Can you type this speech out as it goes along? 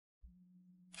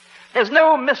There's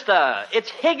no Mr. It's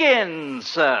Higgins,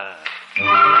 sir. The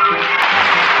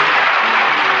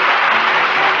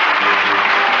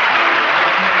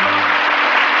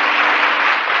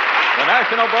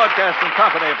National Broadcasting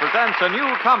Company presents a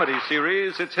new comedy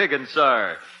series, It's Higgins,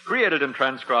 Sir, created and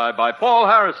transcribed by Paul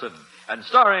Harrison, and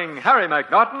starring Harry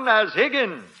McNaughton as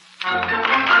Higgins.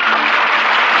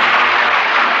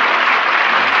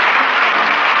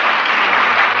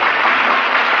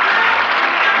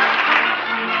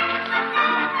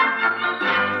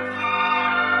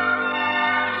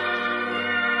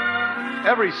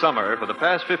 Every summer for the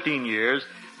past 15 years,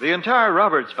 the entire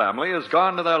Roberts family has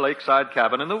gone to their lakeside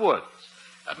cabin in the woods.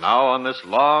 And now, on this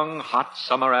long, hot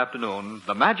summer afternoon,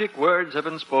 the magic words have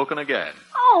been spoken again.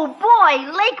 Oh, boy,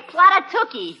 Lake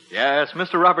Platatuki. Yes,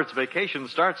 Mr. Roberts' vacation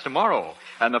starts tomorrow,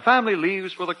 and the family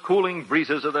leaves for the cooling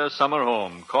breezes of their summer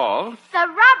home, called The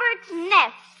Roberts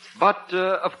Nest. But,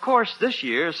 of course, this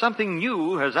year, something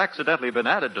new has accidentally been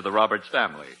added to the Roberts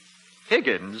family.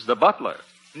 Higgins, the butler.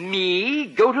 Me?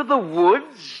 Go to the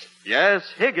woods? Yes,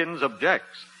 Higgins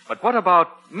objects. But what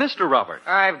about Mr. Roberts?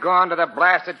 I've gone to the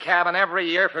blasted cabin every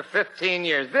year for 15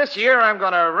 years. This year, I'm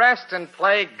going to rest and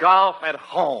play golf at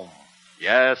home.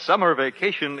 Yes, summer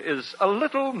vacation is a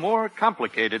little more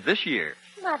complicated this year.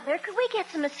 Mother, could we get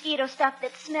some mosquito stuff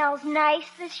that smells nice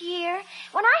this year?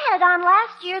 When I had it on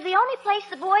last year, the only place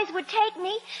the boys would take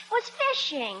me was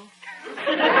fishing.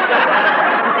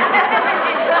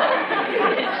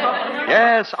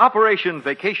 Yes, Operation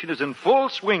Vacation is in full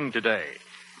swing today.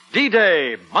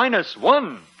 D-Day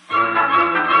 -1.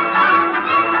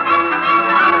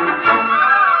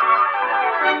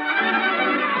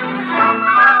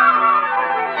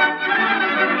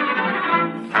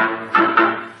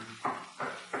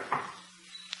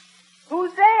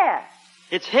 Who's there?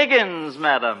 It's Higgins,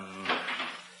 madam.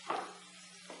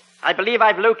 I believe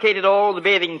I've located all the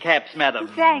bathing caps, madam.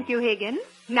 Thank you, Higgins.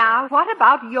 Now, what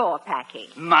about your packing?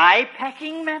 My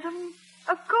packing, madam?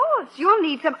 Of course, you'll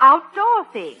need some outdoor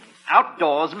things.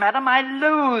 Outdoors, madam? I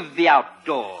loathe the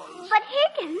outdoors. But,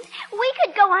 Higgins, we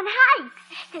could go on hikes.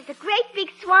 There's a great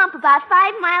big swamp about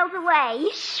 5 miles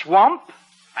away. Swamp?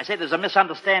 I say there's a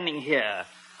misunderstanding here.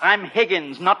 I'm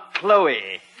Higgins, not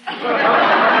Chloe.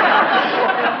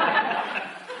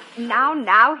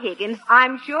 Now, Higgins,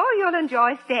 I'm sure you'll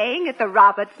enjoy staying at the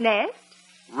Roberts Nest.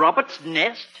 Roberts'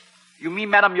 Nest? You mean,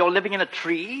 madam, you're living in a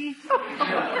tree?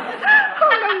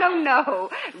 Oh, no.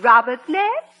 Roberts'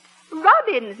 Nest?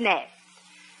 Robin's Nest.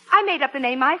 I made up the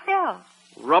name myself.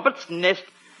 Roberts' Nest?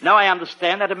 Now I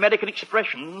understand that American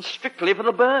expression strictly for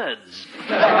the birds.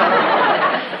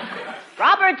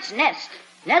 Roberts' Nest,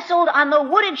 nestled on the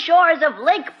wooded shores of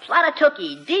Lake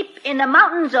Platatuki, deep in the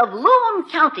mountains of Loon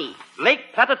County.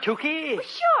 Lake Platatuki? Well,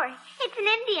 sure. It's an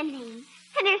Indian name.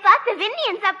 And there's lots of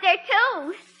Indians up there,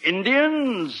 too.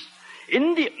 Indians?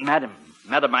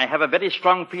 Madam, I have a very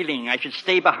strong feeling I should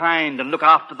stay behind and look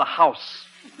after the house.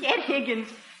 Get Higgins.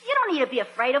 You don't need to be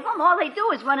afraid of them. All they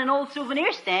do is run an old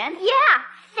souvenir stand. Yeah.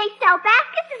 They sell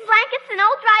baskets and blankets and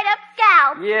old dried-up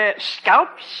scalps. Yeah,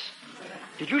 scalps?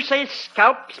 Did you say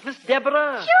scalps, Miss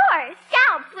Deborah? Sure,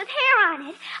 scalps with hair on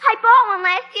it. I bought one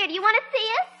last year. Do you want to see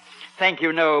it? Thank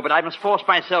you, no, but I must force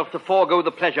myself to forego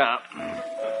the pleasure.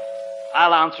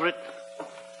 I'll answer it.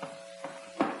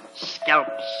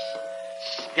 Scalps.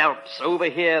 Over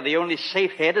here, the only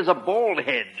safe head is a bald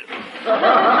head.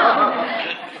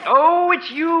 Oh, it's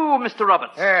you, Mr.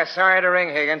 Roberts. Yeah, sorry to ring,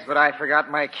 Higgins, but I forgot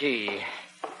my key.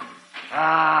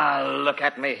 Look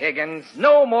at me, Higgins.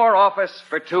 No more office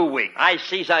for 2 weeks. I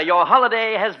see, sir. Your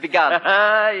holiday has begun.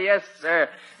 Yes, sir.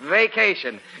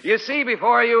 Vacation. You see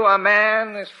before you a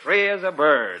man as free as a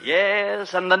bird.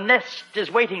 Yes, and the nest is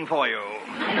waiting for you.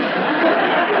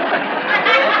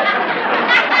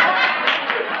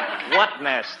 What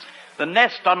nest? The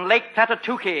nest on Lake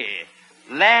Platatuki,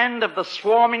 land of the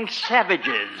swarming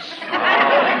savages.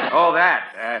 Oh,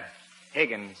 that.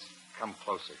 Higgins, come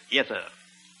closer. Yes, sir.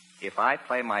 If I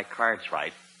play my cards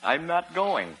right, I'm not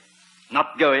going.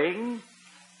 Not going?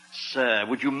 Sir,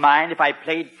 would you mind if I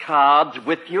played cards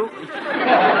with you?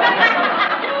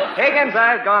 Higgins,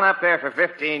 I've gone up there for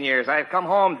 15 years. I've come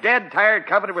home dead, tired,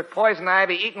 covered with poison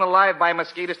ivy, eaten alive by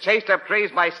mosquitoes, chased up trees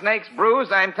by snakes,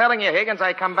 bruised. I'm telling you, Higgins,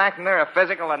 I come back from there a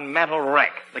physical and mental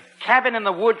wreck. The cabin in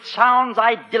the woods sounds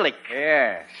idyllic.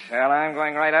 Yes. Well, I'm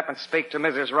going right up and speak to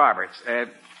Mrs. Roberts.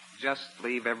 Just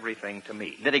leave everything to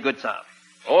me. Very good, sir.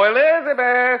 Oh,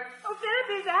 Elizabeth! Oh, Philip,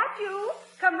 is that you?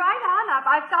 Come right on up.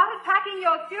 I've started packing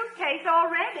your suitcase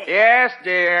already. Yes,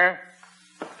 dear.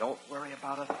 Don't worry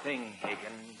about a thing,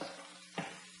 Higgins.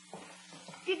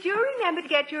 Did you remember to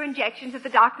get your injections at the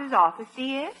doctor's office,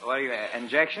 dear? What are you,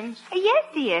 injections? Yes,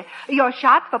 dear. Your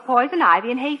shots for poison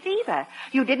ivy and hay fever.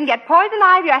 You didn't get poison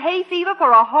ivy or hay fever for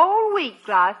a whole week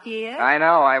last year. I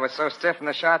know. I was so stiff in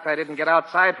the shots I didn't get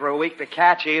outside for a week to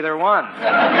catch either one.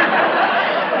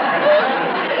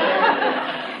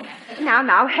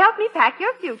 Now, help me pack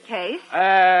your suitcase.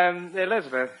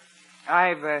 Elizabeth,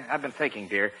 I've been thinking,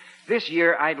 dear. This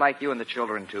year, I'd like you and the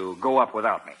children to go up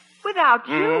without me. Without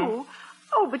you?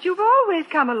 Oh, but you've always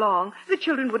come along. The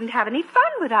children wouldn't have any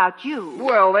fun without you.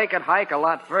 Well, they could hike a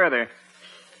lot further.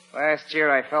 Last year,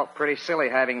 I felt pretty silly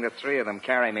having the three of them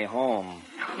carry me home.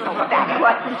 Oh, that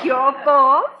wasn't your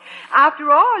fault. After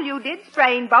all, you did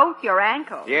sprain both your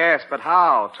ankles. Yes, but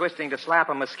how? Twisting to slap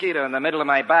a mosquito in the middle of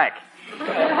my back.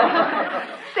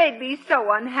 They'd be so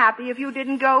unhappy if you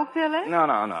didn't go, Phyllis. No.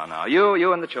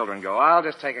 You and the children go. I'll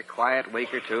just take a quiet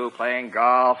week or two playing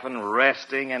golf and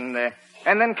resting and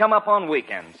then come up on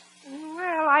weekends.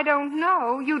 Well, I don't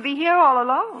know. You'd be here all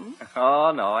alone.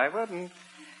 Oh, no, I wouldn't.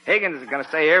 Higgins is going to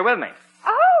stay here with me.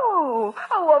 Oh,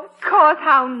 of course.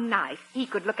 How nice. He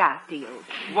could look after you.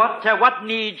 What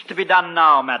needs to be done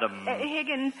now, madam?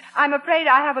 Higgins, I'm afraid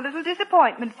I have a little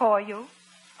disappointment for you.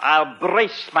 I'll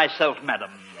brace myself, madam.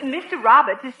 Mr.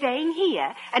 Roberts is staying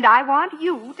here, and I want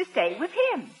you to stay with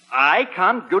him. I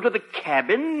can't go to the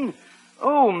cabin?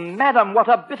 Oh, madam, what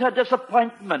a bitter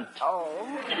disappointment. Oh.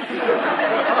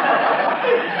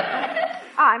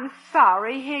 I'm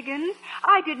sorry, Higgins.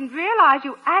 I didn't realize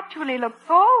you actually looked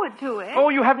forward to it. Oh,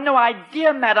 you have no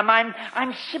idea, madam.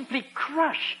 I'm simply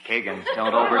crushed. Higgins,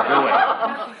 don't overdo it.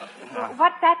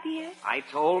 What's that, dear? I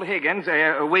told Higgins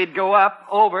we'd go up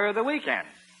over the weekend.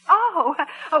 Oh,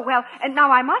 well, and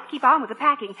now I must keep on with the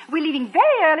packing. We're leaving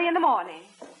very early in the morning.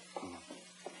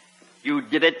 You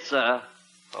did it, sir.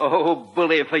 Oh,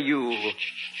 bully for you.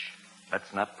 Shh.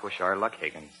 Let's not push our luck,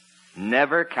 Higgins.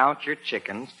 Never count your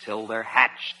chickens till they're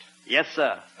hatched. Yes,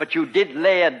 sir. But you did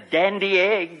lay a dandy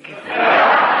egg.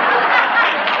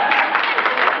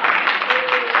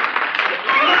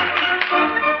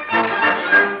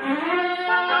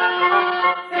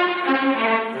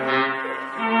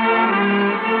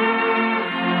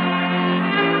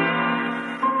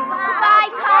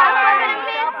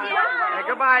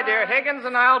 Goodbye, dear. Higgins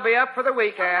and I'll be up for the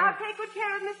weekend. I'll take good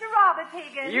care of Mr. Roberts,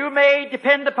 Higgins. You may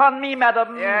depend upon me,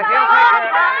 madam. Yes, he'll take care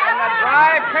of that. And now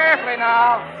drive carefully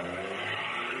now.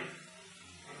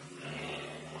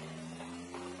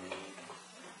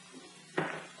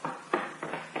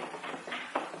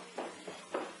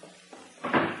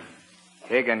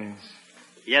 Higgins.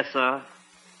 Yes, sir.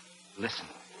 Listen.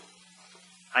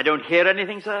 I don't hear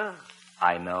anything, sir.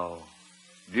 I know.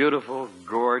 Beautiful,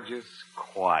 gorgeous,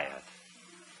 quiet.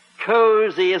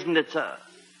 Cozy, isn't it, sir?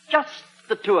 Just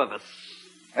the two of us.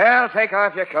 Well, take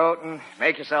off your coat and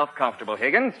make yourself comfortable,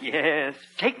 Higgins. Yes.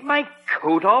 Take my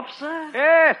coat off, sir?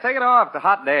 Yes, take it off. It's a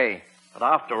hot day. But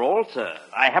after all, sir,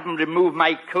 I haven't removed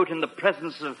my coat in the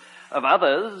presence of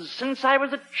others since I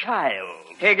was a child.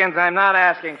 Higgins, I'm not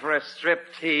asking for a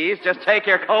striptease. Just take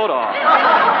your coat off.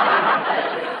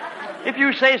 If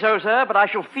you say so, sir, but I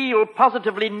shall feel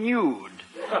positively nude.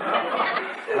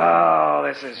 Oh,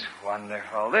 this is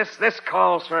wonderful. This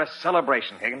calls for a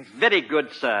celebration, Higgins. Very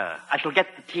good, sir. I shall get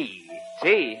the tea.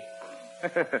 Tea?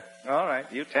 All right,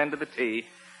 you tend to the tea.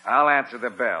 I'll answer the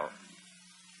bell.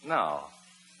 No,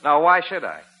 why should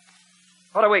I?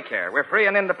 What do we care? We're free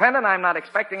and independent. I'm not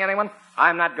expecting anyone.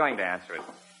 I'm not going to answer it.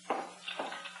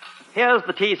 Here's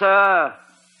the tea, sir.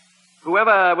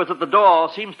 Whoever was at the door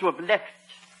seems to have left.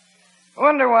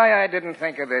 Wonder why I didn't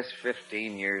think of this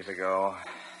 15 years ago.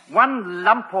 1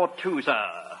 lump or 2, sir.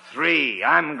 3.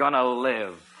 I'm gonna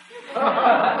live.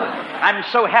 I'm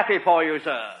so happy for you,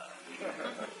 sir.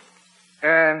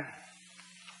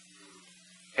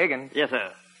 Higgins. Yes,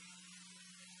 sir.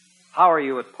 How are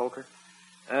you at poker?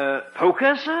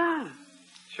 Poker, sir?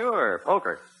 Sure,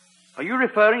 poker. Are you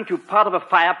referring to part of a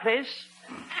fireplace?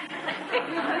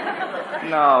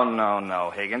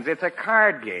 No, Higgins. It's a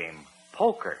card game.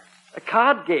 Poker. A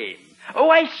card game. Oh,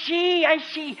 I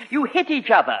see. You hit each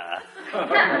other.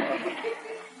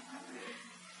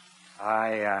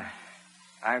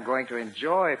 I'm going to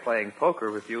enjoy playing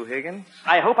poker with you, Higgins.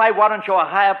 I hope I warrant your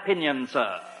high opinion,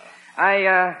 sir.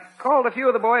 I called a few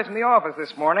of the boys in the office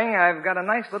this morning. I've got a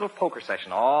nice little poker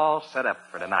session all set up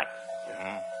for tonight.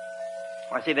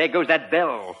 Mm-hmm. I see, there goes that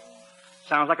bell.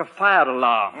 Sounds like a fire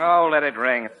alarm. Oh, let it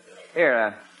ring.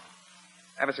 Here,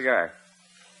 have a cigar.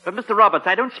 But, Mr. Roberts,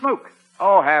 I don't smoke.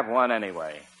 Oh, have one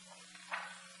anyway.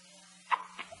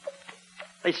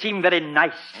 They seem very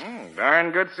nice. Darn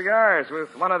good cigars.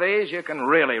 With one of these, you can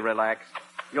really relax.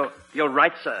 You're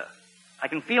right, sir. I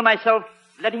can feel myself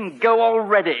letting go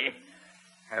already.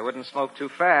 I wouldn't smoke too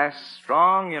fast.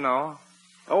 Strong, you know.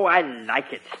 Oh, I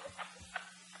like it.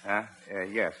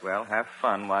 Yes, well, have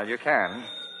fun while you can.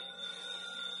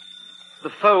 The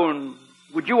phone.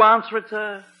 Would you answer it,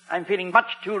 sir? I'm feeling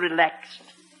much too relaxed.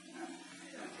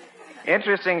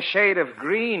 Interesting shade of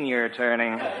green you're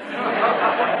turning.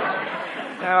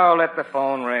 Oh, let the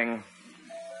phone ring.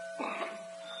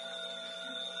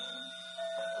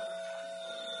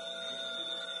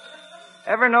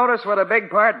 Ever notice what a big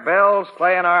part bells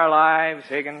play in our lives,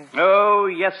 Higgins? Oh,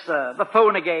 yes, sir. The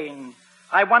phone again.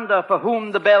 I wonder for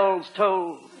whom the bells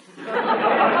toll.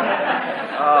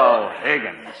 Oh,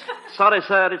 Higgins. Sorry,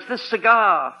 sir. It's this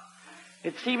cigar.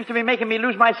 It seems to be making me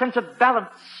lose my sense of balance.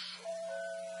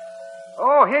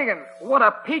 Oh, Higgins, what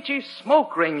a peachy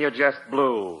smoke ring you just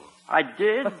blew. I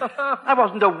did? I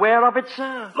wasn't aware of it,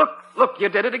 sir. Look, you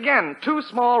did it again. 2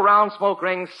 small round smoke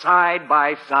rings side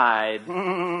by side.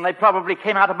 They probably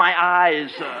came out of my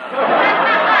eyes, sir.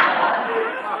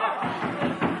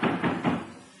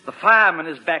 The fireman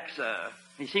is back, sir.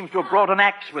 He seems to have brought an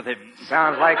axe with him.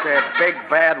 Sounds like a big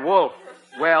bad wolf.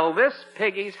 Well, this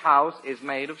piggy's house is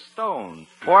made of stone.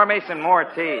 Pour me some more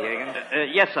tea, Higgins.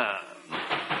 Yes, sir.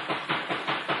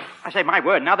 I say, my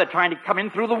word, now they're trying to come in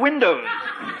through the windows.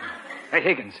 Hey,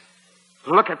 Higgins,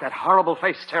 look at that horrible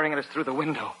face staring at us through the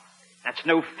window. That's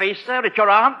no face, sir. It's your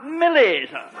Aunt Millie,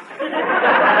 sir.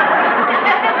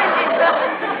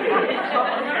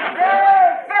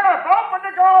 Hey, Philip, open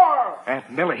the door!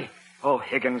 Aunt Millie. Oh,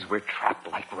 Higgins, we're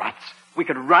trapped like rats. We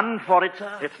could run for it,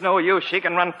 sir. It's no use. She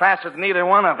can run faster than either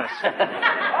one of us. Open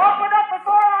up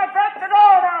before I break the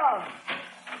door down!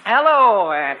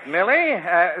 Hello, Aunt Millie.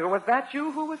 Was that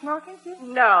you who was knocking?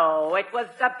 No, it was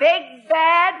the big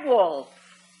bad wolf.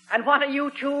 And what are you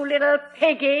 2 little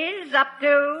piggies up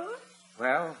to?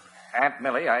 Well, Aunt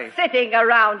Millie, Sitting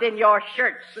around in your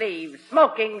shirt sleeves,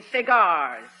 smoking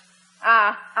cigars.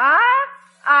 Uh-huh.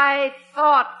 I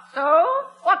thought so.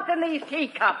 What's in these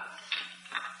teacups?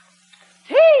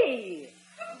 Tea!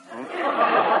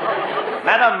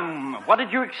 Madam, what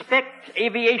did you expect?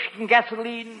 Aviation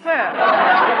gasoline? Well,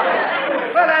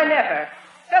 I never.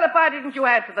 Philip, why didn't you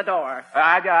answer the door?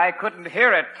 I couldn't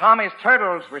hear it. Tommy's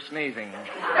turtles were sneezing.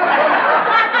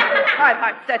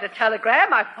 I sent a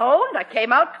telegram, I phoned, I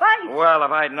came out twice. Well,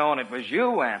 if I'd known it was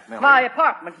you, Aunt Millie. My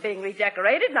apartment's being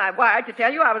redecorated, and I wired to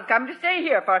tell you I was coming to stay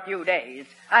here for a few days.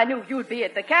 I knew you'd be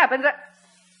at the cabin.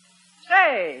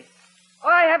 Say,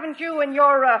 why haven't you and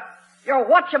your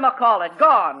whatchamacallit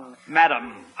gone?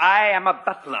 Madam, I am a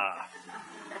butler.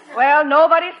 Well,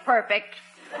 nobody's perfect.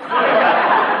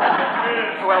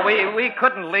 Well, we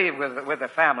couldn't leave with the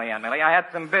family, Aunt Millie. I had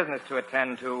some business to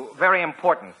attend to. Very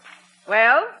important.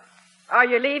 Well, are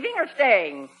you leaving or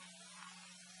staying?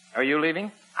 Are you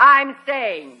leaving? I'm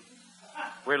staying.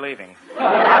 We're leaving.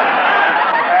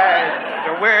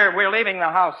 We're leaving the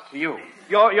house to you.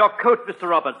 Your coat, Mr.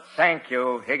 Roberts. Thank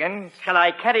you, Higgins. Shall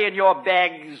I carry in your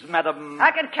bags, madam?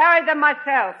 I can carry them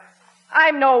myself.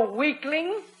 I'm no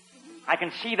weakling. I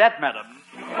can see that, madam.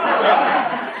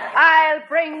 I'll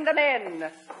bring them in.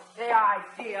 The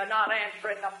idea not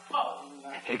answering the phone.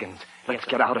 Higgins, let's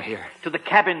get out of here. To the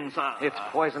cabin, sir. It's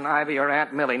Poison Ivy or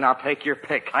Aunt Millie. Now take your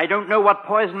pick. I don't know what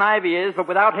poison ivy is, but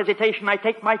without hesitation, I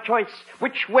take my choice.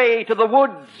 Which way to the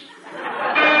woods?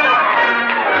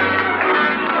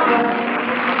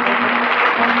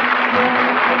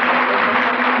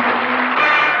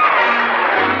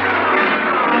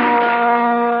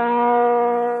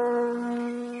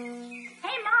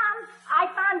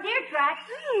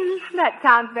 That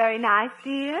sounds very nice,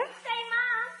 dear. Say,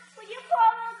 Mom, will you pour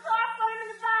a little chloroform in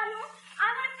the bottle? I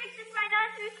want to fix this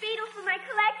rhinoceros beetle for my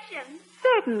collection.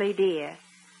 Certainly, dear.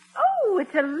 Oh,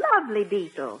 it's a lovely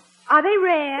beetle. Are they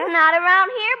rare? Not around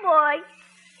here, boy.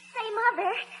 Say,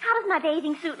 Mother, how does my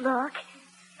bathing suit look?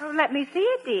 Oh, let me see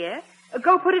it, dear.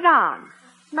 Go put it on.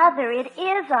 Mother, it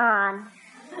is on.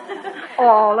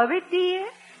 All of it, dear?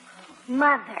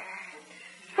 Mother.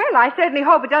 Well, I certainly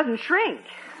hope it doesn't shrink.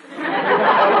 Hey, Mom,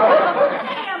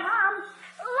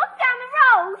 look down the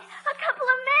road. A couple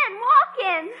of men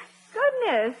walking.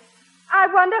 Goodness. I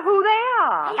wonder who they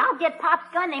are. Hey, I'll get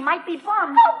Pop's gun. They might be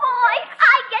bums. Oh, boy,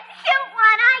 I get to shoot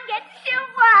one.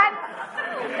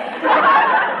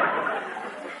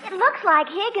 It looks like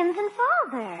Higgins and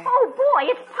Father. Oh,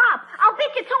 boy, it's Pop. I'll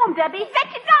bet you to him, Debbie.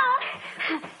 Bet you don't.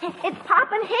 It's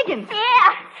Pop and Higgins.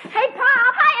 Yeah. Hey,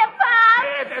 Pop. Hiya, Pop.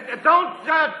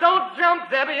 Don't jump,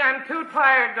 Debbie. I'm too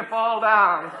tired to fall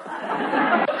down.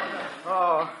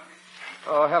 Oh,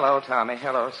 Oh, hello, Tommy.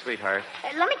 Hello, sweetheart.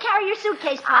 Let me carry your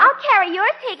suitcase, Pop. I'll carry yours,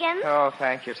 Higgins. Oh,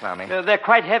 thank you, Tommy. They're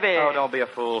quite heavy. Oh, don't be a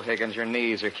fool, Higgins. Your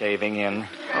knees are caving in.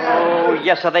 Oh,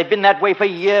 yes, sir. They've been that way for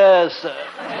years, sir.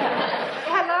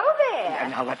 Hello there. And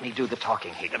now let me do the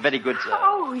talking, Higgins. Very good, sir.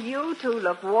 Oh, you two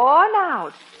look worn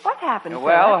out. What happened,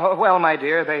 Philip? Well, my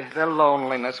dear, the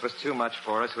loneliness was too much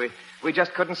for us. We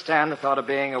just couldn't stand the thought of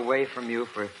being away from you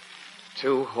for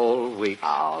 2 whole weeks.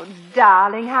 Oh,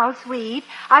 darling, how sweet.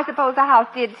 I suppose the house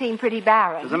did seem pretty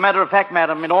barren. As a matter of fact,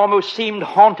 madam, it almost seemed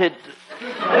haunted.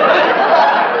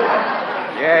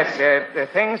 Yes, the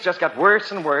things just got worse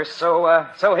and worse.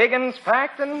 So Higgins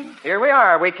packed, and here we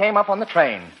are. We came up on the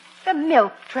train. The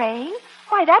milk train?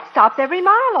 Why, that stops every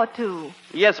mile or two.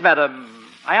 Yes, madam.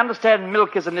 I understand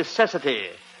milk is a necessity.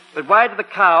 But why do the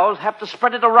cows have to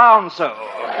spread it around so?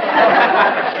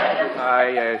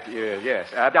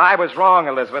 Yes. I was wrong,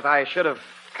 Elizabeth. I should have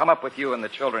come up with you and the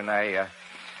children.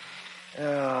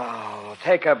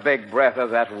 Take a big breath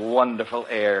of that wonderful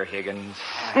air, Higgins.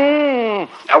 I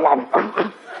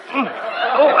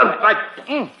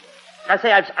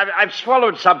say, I've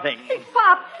swallowed something.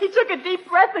 Pop, he took a deep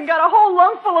breath and got a whole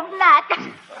lungful of gnats.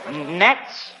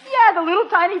 Gnats? Yeah, the little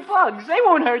tiny bugs. They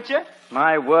won't hurt you.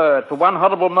 My word, for one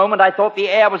horrible moment I thought the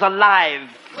air was alive.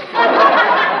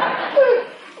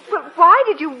 But why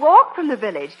did you walk from the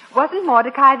village? Wasn't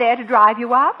Mordecai there to drive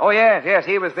you up? Oh, yes,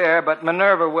 he was there, but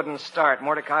Minerva wouldn't start.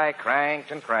 Mordecai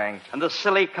cranked and cranked. And the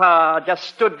silly car just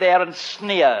stood there and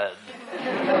sneered.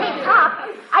 Hey, Pop,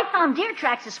 I found deer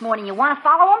tracks this morning. You want to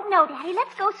follow them? No, Daddy,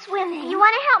 let's go swimming. You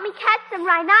want to help me catch some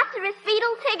rhinoceros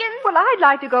beetles, Higgins? Well, I'd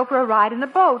like to go for a ride in the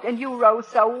boat, and you row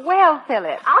so well,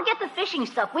 Philip. I'll get the fishing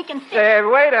stuff. We can fish.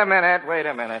 Wait a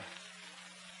minute.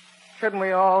 Couldn't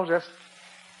we all just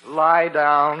lie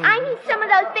down? I need some of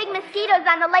those big mosquitoes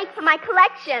on the lake for my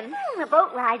collection. A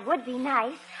boat ride would be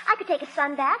nice. I could take a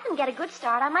sunbath and get a good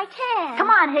start on my tan. Come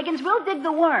on, Higgins. We'll dig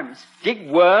the worms. Dig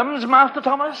worms, Master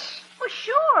Thomas? Well,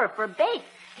 sure, for bait.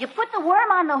 You put the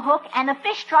worm on the hook, and the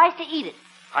fish tries to eat it.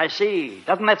 I see.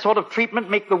 Doesn't that sort of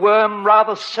treatment make the worm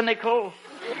rather cynical?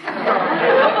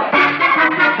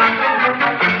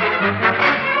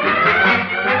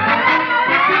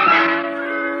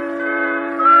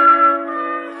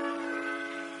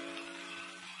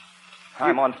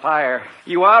 I'm on fire.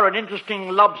 You are an interesting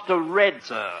lobster red,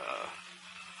 sir.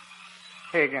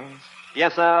 Higgins,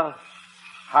 Yes, sir.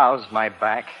 how's my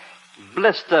back?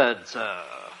 Blistered, sir.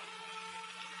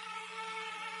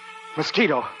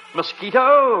 Mosquito.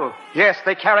 Mosquito? Yes,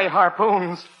 they carry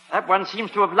harpoons. That one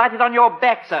seems to have lighted on your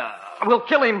back, sir. We'll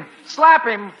kill him. Slap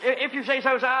him. If you say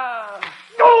so, sir.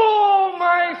 Oh,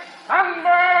 my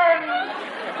sunburn!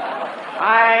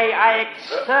 I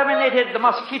exterminated the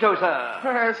mosquito, sir.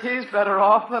 Yes, he's better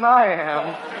off than I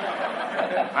am.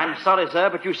 I'm sorry, sir,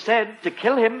 but you said to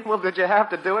kill him. Well, did you have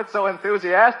to do it so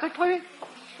enthusiastically?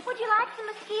 Would you like some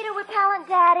mosquito repellent,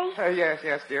 Daddy?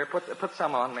 Yes, dear. Put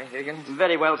some on me, Higgins.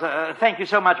 Very well, sir. Thank you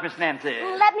so much, Miss Nancy.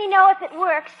 Let me know if it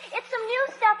works. It's some new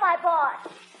stuff I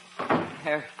bought.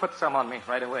 Put some on me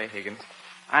right away, Higgins.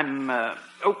 I'm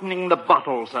opening the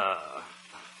bottle, sir.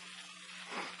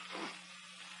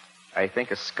 I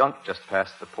think a skunk just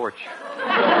passed the porch.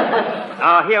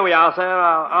 Here we are, sir.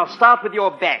 I'll start with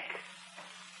your back.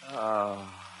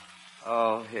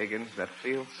 Oh, Higgins, that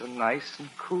feels so nice and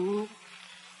cool.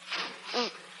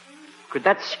 Could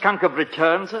that skunk have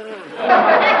returned, sir?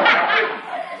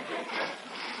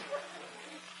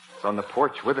 It's on the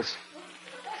porch with us.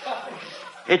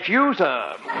 It's you,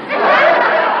 sir.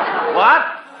 What?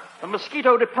 The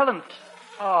mosquito repellent.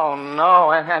 Oh,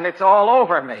 no, and it's all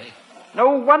over me.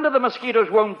 No wonder the mosquitoes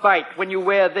won't bite when you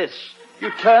wear this.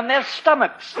 You turn their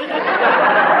stomachs.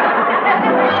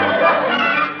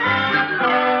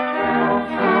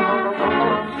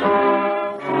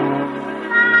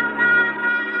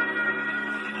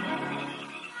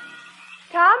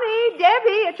 Tommy,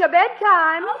 Debbie, it's your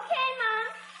bedtime. Okay, Mom.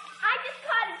 I just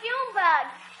caught a June bug.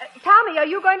 Tommy, are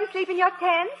you going to sleep in your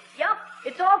tent? Yup,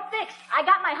 it's all fixed. I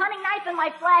got my hunting knife and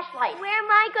my flashlight. Where am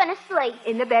I going to sleep?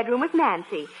 In the bedroom with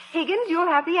Nancy. Higgins, you'll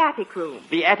have the attic room.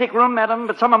 The attic room, madam,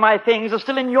 but some of my things are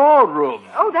still in your room.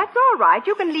 Oh, that's all right.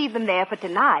 You can leave them there for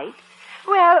tonight.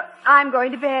 Well, I'm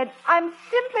going to bed. I'm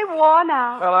simply worn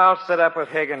out. Well, I'll sit up with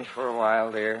Higgins for a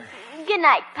while, dear. Good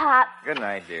night, Pop. Good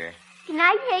night, dear. Good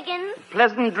night, Higgins.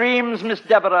 Pleasant dreams, Miss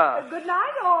Deborah. Good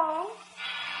night, all.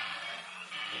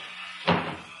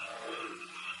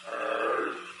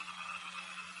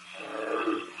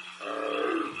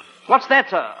 What's that,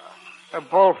 sir? A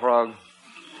bullfrog.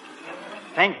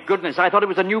 Thank goodness. I thought it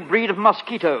was a new breed of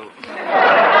mosquito.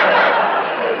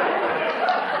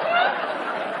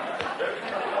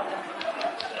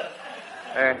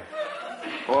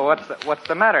 Well, what's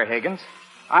the matter, Higgins?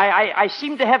 I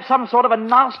seem to have some sort of a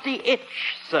nasty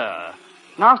itch, sir.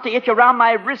 Nasty itch around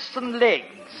my wrists and legs.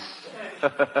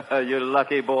 You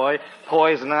lucky boy.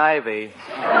 Poison ivy.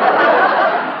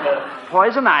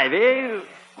 Poison ivy?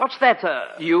 What's that, sir?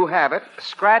 You have it.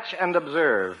 Scratch and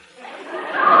observe.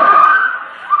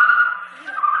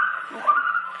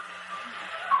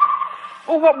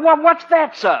 Oh, what's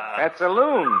that, sir? That's a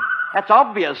loon. That's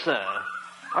obvious, sir.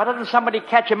 Why doesn't somebody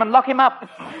catch him and lock him up?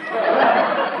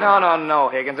 No,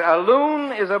 Higgins. A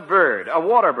loon is a bird, a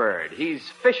water bird. He's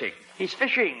fishing. He's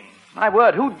fishing. My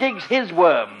word, who digs his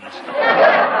worms?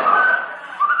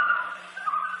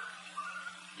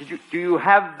 Do you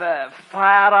have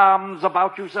firearms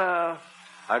about you, sir?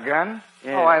 A gun?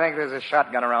 Yeah. Oh, I think there's a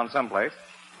shotgun around someplace.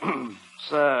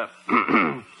 Sir,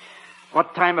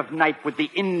 what time of night would the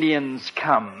Indians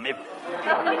come?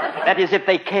 That is, if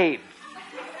they came.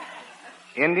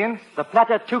 Indians? The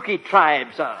Platatuki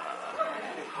tribe, sir.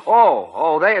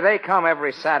 Oh, they come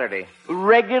every Saturday.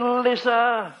 Regularly,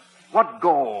 sir? What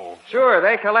goal? Sure,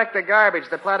 they collect the garbage.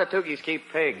 The Platatukis keep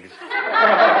pigs.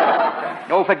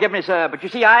 Oh, forgive me, sir, but you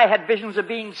see, I had visions of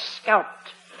being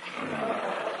scalped.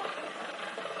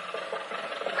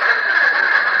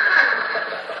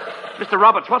 Mr.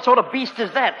 Roberts, what sort of beast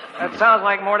is that? That sounds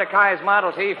like Mordecai's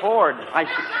Model T Ford.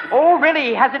 Oh, really?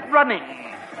 He has it running.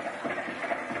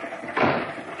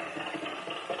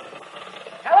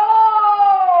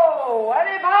 Hello!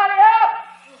 Anybody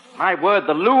up? My word,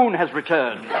 the loon has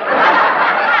returned.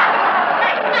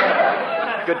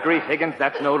 Good grief, Higgins,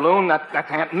 that's no loon.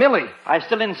 That's Aunt Millie. I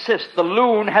still insist, the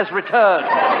loon has returned. Who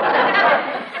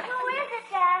is it,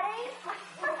 Daddy?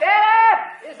 Philip!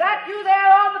 Is that you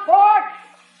there on the porch?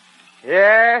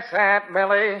 Yes, Aunt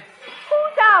Millie.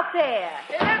 Who's out there?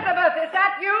 Elizabeth, is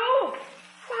that you?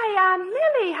 Why, Aunt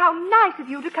Millie, how nice of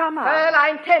you to come up. Well, I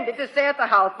intended to stay at the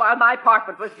house while my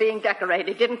apartment was being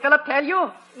decorated. Didn't Philip tell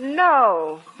you?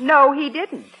 No, he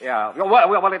didn't. Yeah,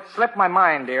 well, it slipped my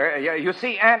mind, dear. You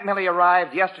see, Aunt Millie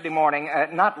arrived yesterday morning,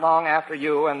 not long after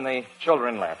you and the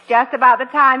children left. Just about the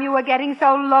time you were getting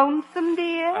so lonesome,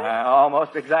 dear.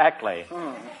 Almost exactly.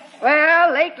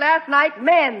 Well, late last night,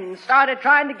 men started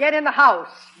trying to get in the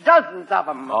house. Dozens of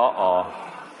them. Uh-oh.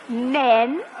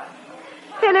 Men?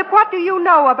 Philip, what do you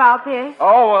know about this?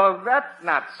 Oh, well, that's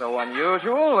not so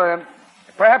unusual.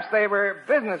 Perhaps they were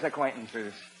business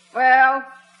acquaintances. Well,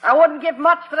 I wouldn't give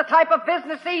much for the type of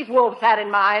business these wolves had in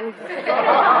mind.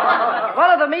 One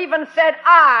of them even said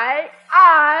I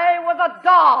was a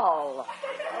doll.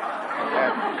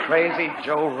 That crazy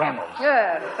Joe Reynolds.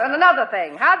 Yes, and another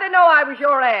thing. How'd they know I was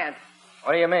your aunt?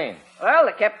 What do you mean? Well,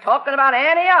 they kept talking about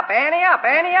Annie up, Annie up,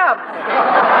 Annie up.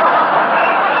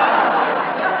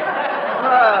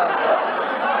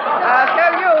 I'll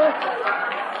tell you,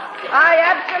 I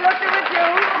absolutely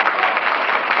refuse.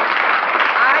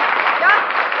 I just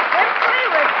simply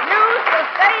refuse to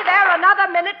stay there another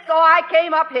minute, so I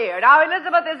came up here. Now,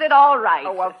 Elizabeth, is it all right?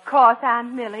 Oh, of course,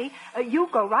 Aunt Millie. You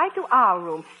go right to our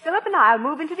room. Philip and I'll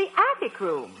move into the attic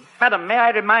room. Madam, may I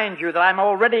remind you that I'm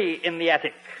already in the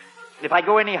attic. If I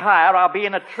go any higher, I'll be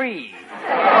in a tree.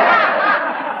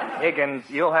 Higgins,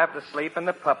 you'll have to sleep in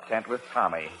the pup tent with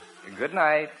Tommy. Good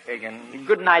night, Higgins.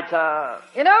 Good night, sir.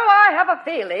 You know, I have a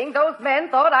feeling those men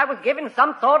thought I was giving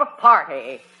some sort of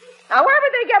party. Now, where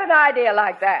would they get an idea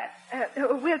like that?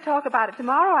 We'll talk about it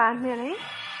tomorrow, Aunt Millie.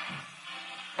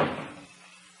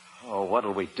 Oh,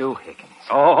 what'll we do, Higgins?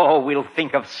 Oh, we'll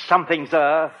think of something,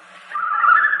 sir.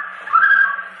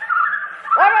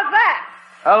 What was that?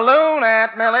 A loon,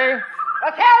 Aunt Millie.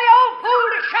 Well, tell the old fool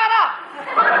to shut up.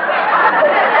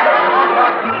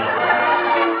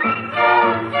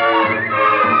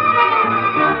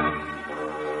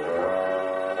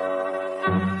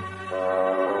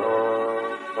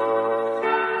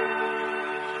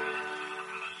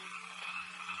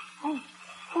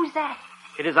 Who's that?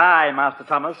 It is I, Master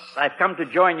Thomas. I've come to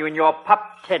join you in your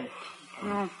pup tent.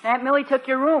 Aunt Millie took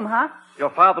your room, huh? Your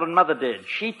father and mother did.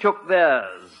 She took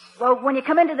theirs. Well, when you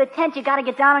come into the tent, you gotta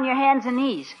get down on your hands and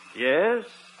knees. Yes?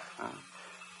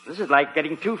 This is like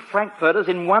getting two frankfurters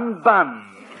in one bun.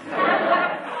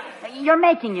 You're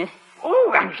making it.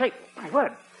 Oh, I say, my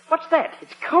word. What's that?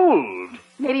 It's cold.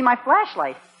 Maybe my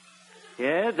flashlight.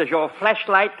 Yeah? Does your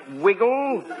flashlight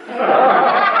wiggle?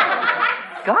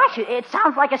 Gosh, it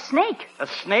sounds like a snake. A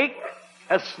snake?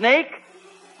 A snake?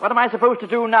 What am I supposed to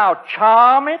do now?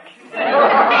 Charm it?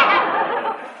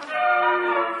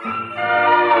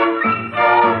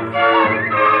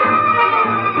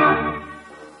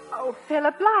 Oh,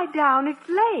 Philip, lie down. It's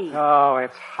late. Oh,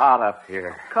 it's hot up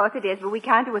here. Of course it is, but we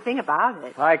can't do a thing about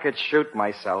it. I could shoot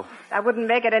myself. That wouldn't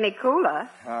make it any cooler.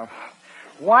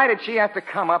 Why did she have to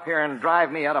come up here and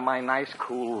drive me out of my nice,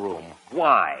 cool room?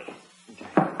 Why?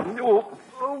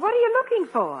 What are you looking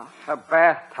for? A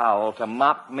bath towel to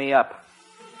mop me up.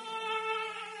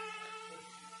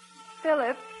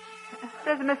 Philip,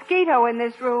 there's a mosquito in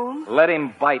this room. Let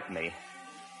him bite me.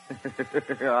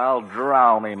 I'll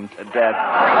drown him to death.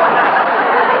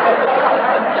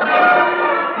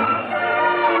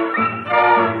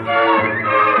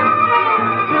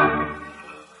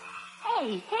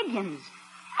 Hey, Higgins,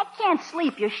 I can't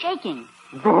sleep. You're shaking.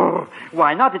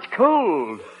 Why not? It's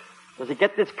cold. Does it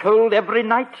get this cold every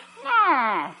night?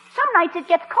 Nah, some nights it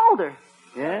gets colder.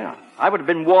 Yeah, I would have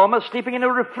been warmer sleeping in a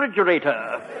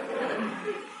refrigerator.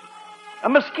 A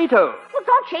mosquito. Well,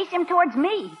 don't chase him towards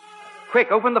me.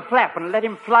 Quick, open the flap and let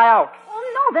him fly out.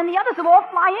 Oh, no, then the others will all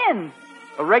fly in.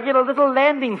 A regular little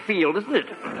landing field, isn't it?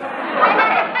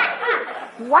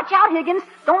 Watch out, Higgins.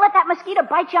 Don't let that mosquito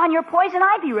bite you on your poison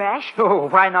ivy rash. Oh,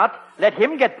 why not? Let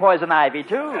him get poison ivy,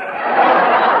 too.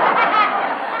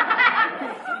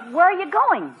 Where are you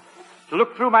going? To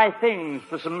look through my things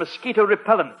for some mosquito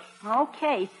repellent.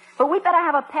 Okay, but we better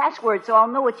have a password so I'll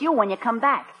know it's you when you come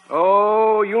back.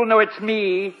 Oh, you'll know it's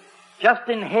me. Just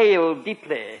inhale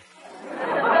deeply.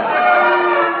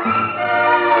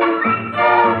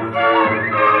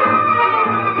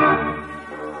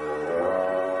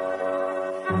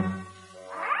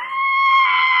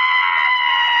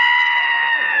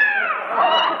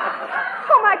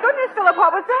 Oh, my goodness, Philip,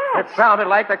 what was that? It sounded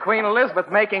like the Queen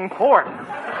Elizabeth making port. Open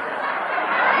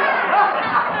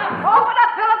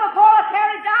up, Philip, before I tear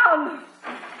it down.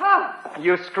 Oh,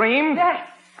 You screamed?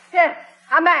 yes,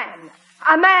 a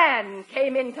man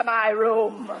came into my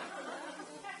room.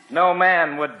 No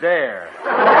man would dare.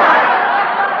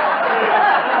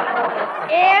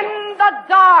 In the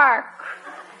dark.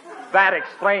 That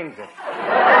explains it.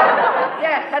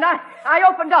 Yes, and I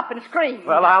opened up and screamed.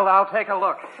 Well, I'll take a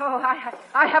look. Oh,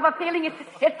 I have a feeling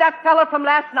it's that fella from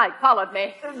last night followed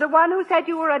me. The one who said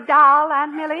you were a doll,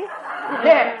 Aunt Millie?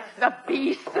 Yes, the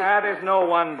beast. There's no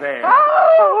one there.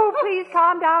 Oh, please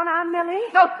calm down, Aunt Millie.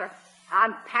 No, sir.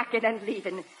 I'm packing and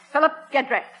leaving. Philip, get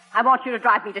dressed. I want you to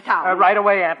drive me to town. Right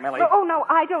away, Aunt Millie. Oh, no,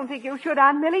 I don't think you should,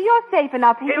 Aunt Millie. You're safe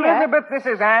enough here. Elizabeth, this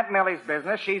is Aunt Millie's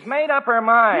business. She's made up her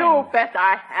mind. You bet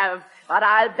I have. But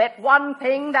I'll bet one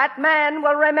thing, that man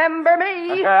will remember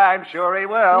me. I'm sure he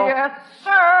will. Yes,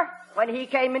 sir. When he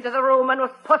came into the room and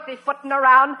was pussyfooting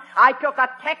around, I took a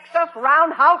Texas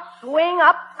roundhouse swing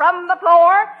up from the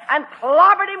floor and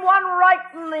clobbered him one right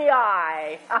in the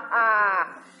eye. Ha ha.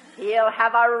 He'll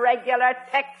have a regular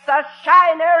Texas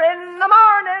shiner in the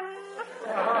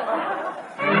morning.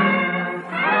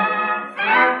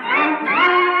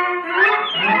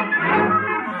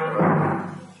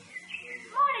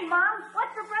 Morning, Mom.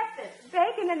 What's for breakfast?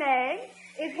 Bacon and eggs.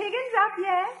 Is Higgins up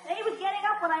yet? He was getting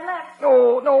up when I left.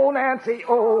 No, Nancy.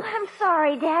 Oh. I'm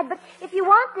sorry, Dad, but if you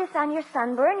want this on your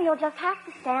sunburn, you'll just have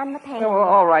to stand the pain. Oh,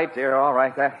 all right, dear, all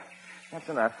right. That's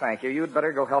enough, thank you. You'd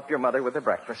better go help your mother with the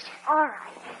breakfast. All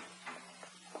right.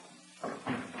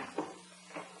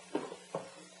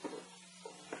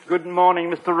 Good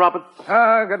morning, Mr. Roberts.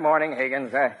 Oh, good morning,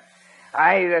 Higgins.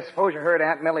 I suppose you heard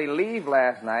Aunt Millie leave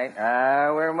last night.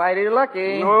 We're mighty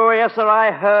lucky. Oh, yes, sir,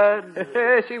 I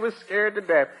heard. She was scared to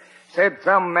death. Said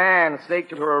some man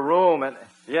sneaked into her room and...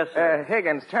 Yes, sir.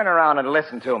 Higgins, turn around and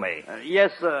listen to me.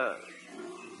 Yes, sir.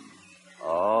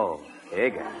 Oh,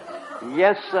 Higgins.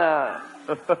 Yes, sir.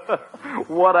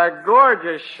 What a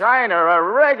gorgeous shiner, a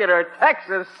regular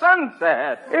Texas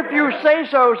sunset. If you say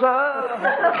so,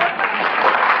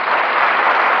 sir.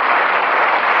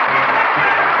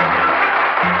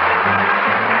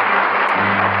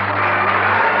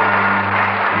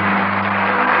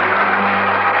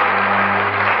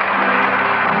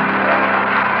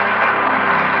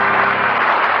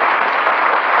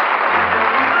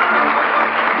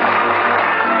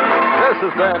 This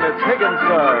has been It's Higgins,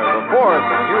 Sir, the fourth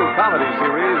new comedy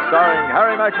series starring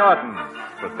Harry McNaughton,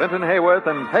 with Vinton Hayworth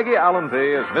and Peggy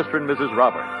Allenby as Mr. and Mrs.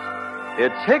 Roberts.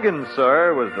 It's Higgins,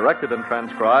 Sir was directed and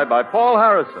transcribed by Paul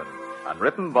Harrison and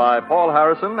written by Paul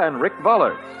Harrison and Rick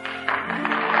Bullard.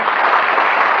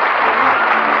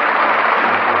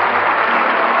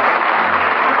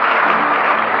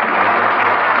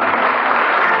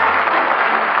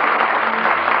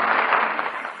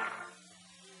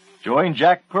 Join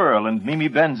Jack Pearl and Mimi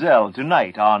Benzel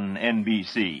tonight on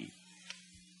NBC.